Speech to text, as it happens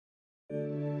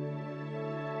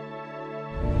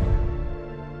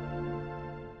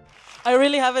I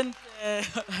really haven't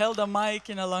held a mic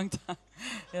in a long time.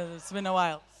 Yeah, it's been a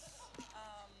while.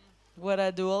 What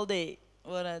I do all day.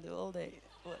 What I do all day.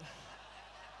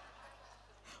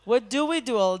 What do we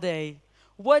do all day?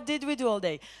 What did we do all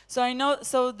day? So I know,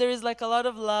 so there is like a lot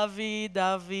of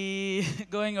lovey-dovey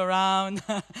going around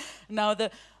now.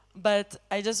 But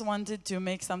I just wanted to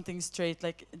make something straight.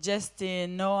 Like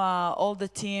Justin, Noah, all the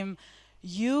team,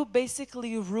 you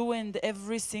basically ruined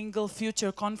every single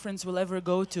future conference we'll ever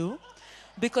go to,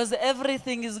 because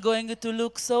everything is going to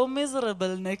look so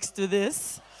miserable next to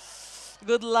this.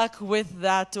 Good luck with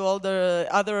that to all the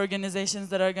other organizations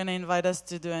that are going to invite us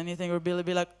to do anything. We'll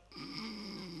be like,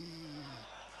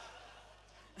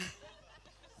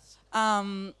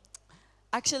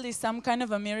 actually, some kind of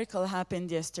a miracle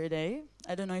happened yesterday.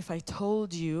 I don't know if I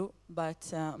told you,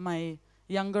 but my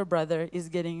younger brother is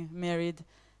getting married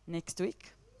next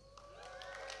week.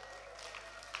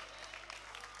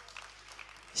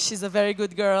 She's a very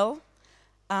good girl.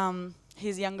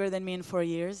 He's younger than me in 4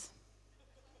 years.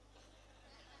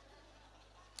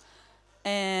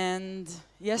 And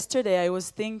yesterday I was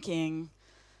thinking,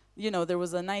 you know, there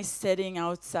was a nice setting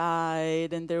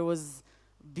outside, and there was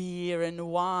beer and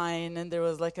wine, and there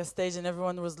was like a stage, and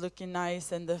everyone was looking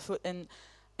nice, and the food, and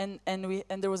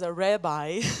there was a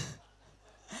rabbi.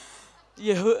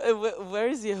 Where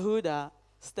is Yehuda?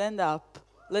 Stand up.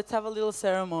 Let's have a little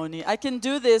ceremony. I can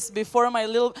do this before my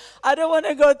little. I don't want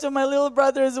to go to my little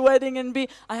brother's wedding and be.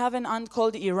 I have an aunt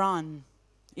called Iran.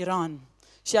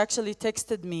 She actually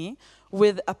texted me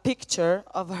with a picture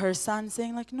of her son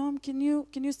saying like, Noam, can you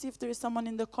see if there is someone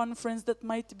in the conference that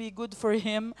might be good for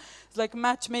him? It's like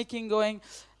matchmaking going.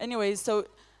 Anyways, so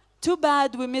too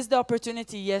bad we missed the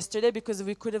opportunity yesterday, because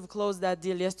we could have closed that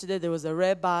deal yesterday. There was a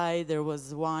rabbi, there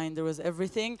was wine, there was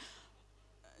everything.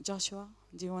 Joshua,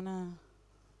 do you want to?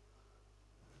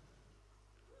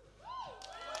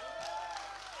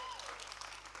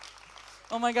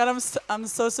 Oh my God, I'm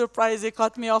so surprised. It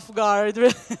caught me off guard.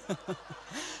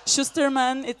 Schuster,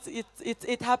 man,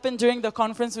 it happened during the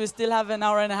conference. We still have an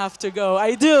hour and a half to go.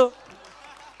 I do.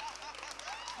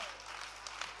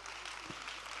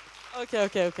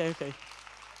 Okay.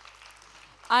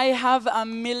 I have a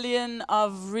million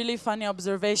of really funny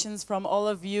observations from all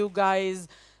of you guys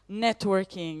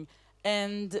networking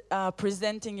and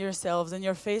presenting yourselves and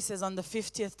your faces on the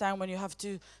 50th time when you have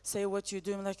to say what you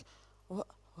do. I'm like,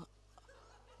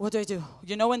 what do I do?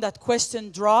 You know, when that question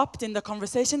dropped in the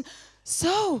conversation,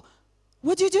 so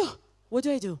what do you do? What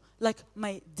do I do? Like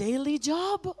my daily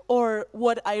job or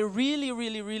what I really,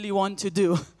 really, really want to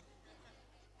do?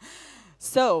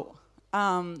 So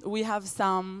we have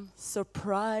some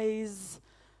surprise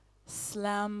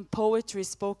slam poetry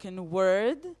spoken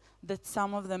word that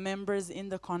some of the members in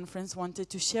the conference wanted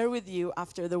to share with you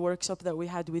after the workshop that we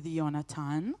had with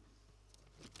Jonathan.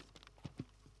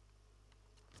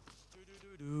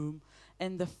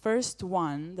 And the first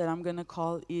one that I'm going to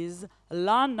call is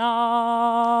Lana.